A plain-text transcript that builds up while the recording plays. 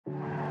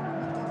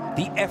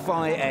The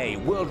FIA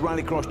World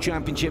Rallycross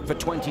Championship for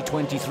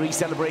 2023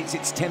 celebrates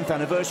its 10th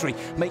anniversary,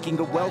 making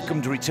a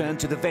welcomed return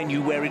to the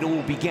venue where it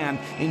all began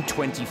in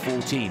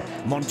 2014.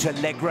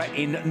 Montalegre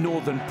in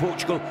northern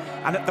Portugal,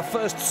 and at the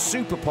first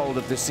Super Pole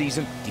of the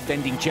season,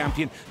 defending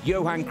champion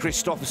Johan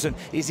Kristoffersen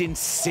is in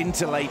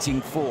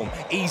scintillating form,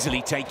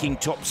 easily taking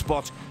top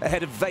spot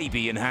ahead of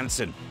Veiby and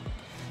Hansen.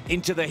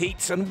 Into the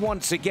heats, and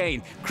once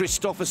again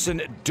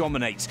Kristoffersen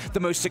dominates. The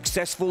most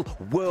successful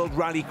World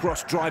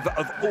Rallycross driver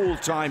of all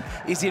time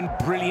is in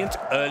brilliant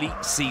early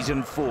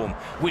season form,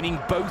 winning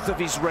both of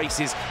his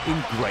races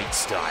in great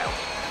style.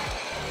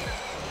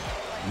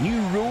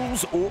 New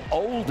rules, or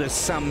old as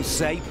some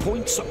say,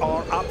 points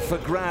are up for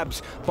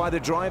grabs by the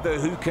driver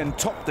who can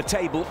top the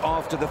table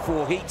after the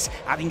 4 heats,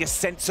 adding a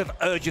sense of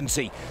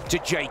urgency to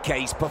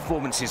JK's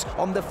performances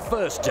on the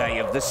first day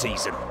of the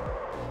season.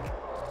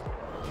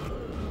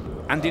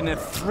 And in a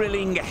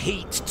thrilling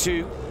heat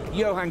two,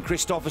 Johan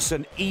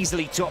Kristoffersen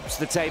easily tops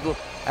the table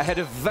ahead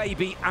of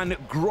Veiby and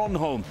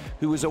Gronholm,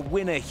 who was a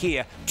winner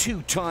here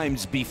 2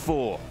 times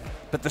before.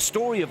 But the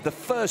story of the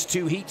first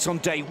 2 heats on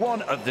day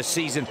 1 of the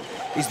season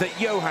is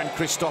that Johan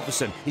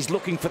Kristoffersen is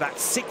looking for that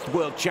 6th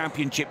World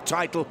Championship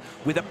title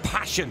with a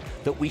passion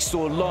that we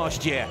saw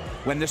last year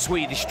when the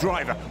Swedish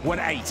driver won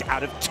 8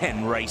 out of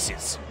 10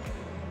 races.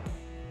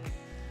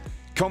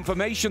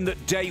 Confirmation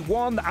that day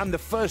 1 and the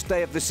first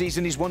day of the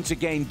season is once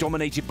again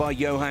dominated by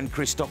Johan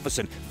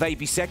Kristoffersen.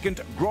 Veiby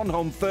second,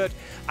 Gronholm third,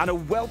 and a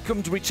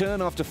welcomed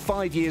return after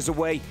 5 years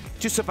away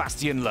to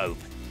Sebastian Loeb.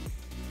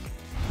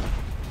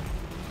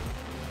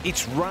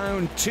 It's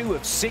round 2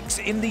 of 6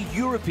 in the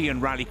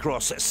European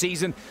Rallycross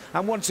season,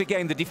 and once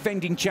again the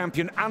defending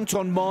champion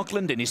Anton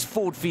Markland in his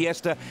Ford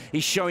Fiesta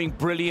is showing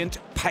brilliant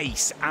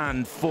pace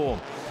and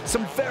form.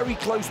 Some very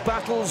close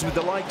battles with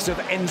the likes of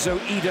Enzo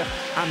Ida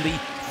and the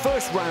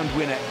first round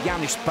winner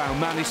Janis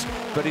Baumanis,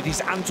 but it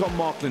is Anton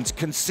Markland's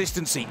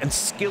consistency and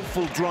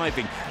skillful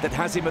driving that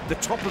has him at the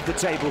top of the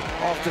table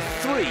after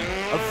 3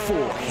 of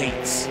 4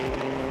 heats.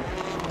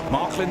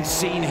 Markland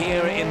seen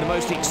here in the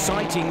most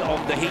exciting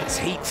of the heats,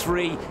 Heat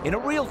 3, in a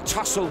real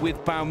tussle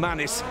with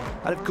Baumanis,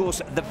 and of course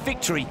the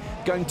victory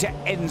going to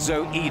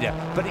Enzo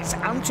Ida. But it's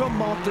Anton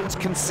Markland's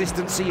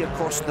consistency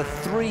across the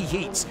 3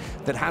 heats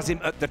that has him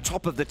at the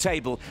top of the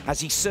table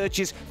as he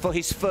searches for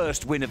his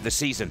first win of the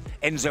season.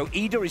 Enzo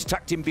Ida is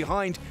tucked in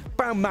behind.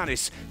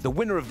 Baumanis, the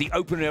winner of the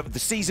opener of the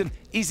season,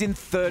 is in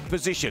 3rd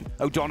position.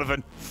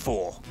 O'Donovan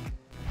 4.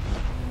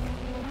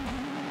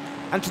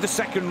 And to the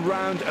second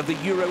round of the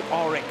Euro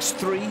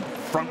RX3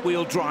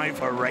 front-wheel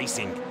drive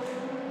racing.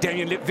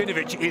 Damian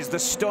Litvinovic is the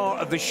star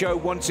of the show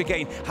once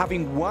again,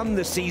 having won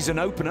the season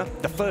opener,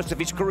 the first of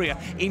his career,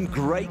 in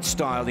great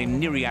style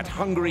in Nyírbátor,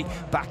 Hungary,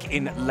 back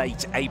in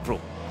late April.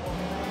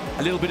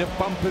 A little bit of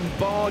bump and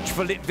barge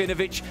for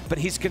Litvinovic, but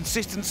his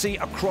consistency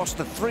across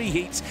the 3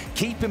 heats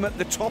keep him at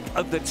the top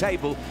of the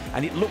table,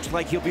 and it looks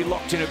like he'll be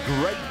locked in a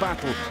great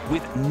battle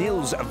with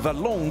Nils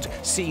Valond,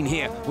 seen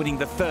here winning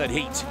the 3rd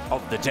heat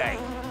of the day.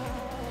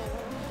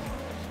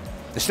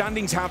 The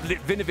standings have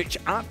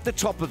Litvinovic at the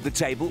top of the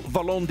table,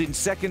 Valond in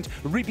 2nd,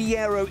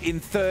 Ribeiro in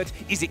 3rd,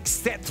 Isaac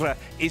Stetra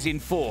is in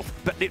 4th,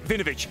 but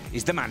Litvinovic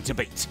is the man to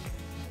beat.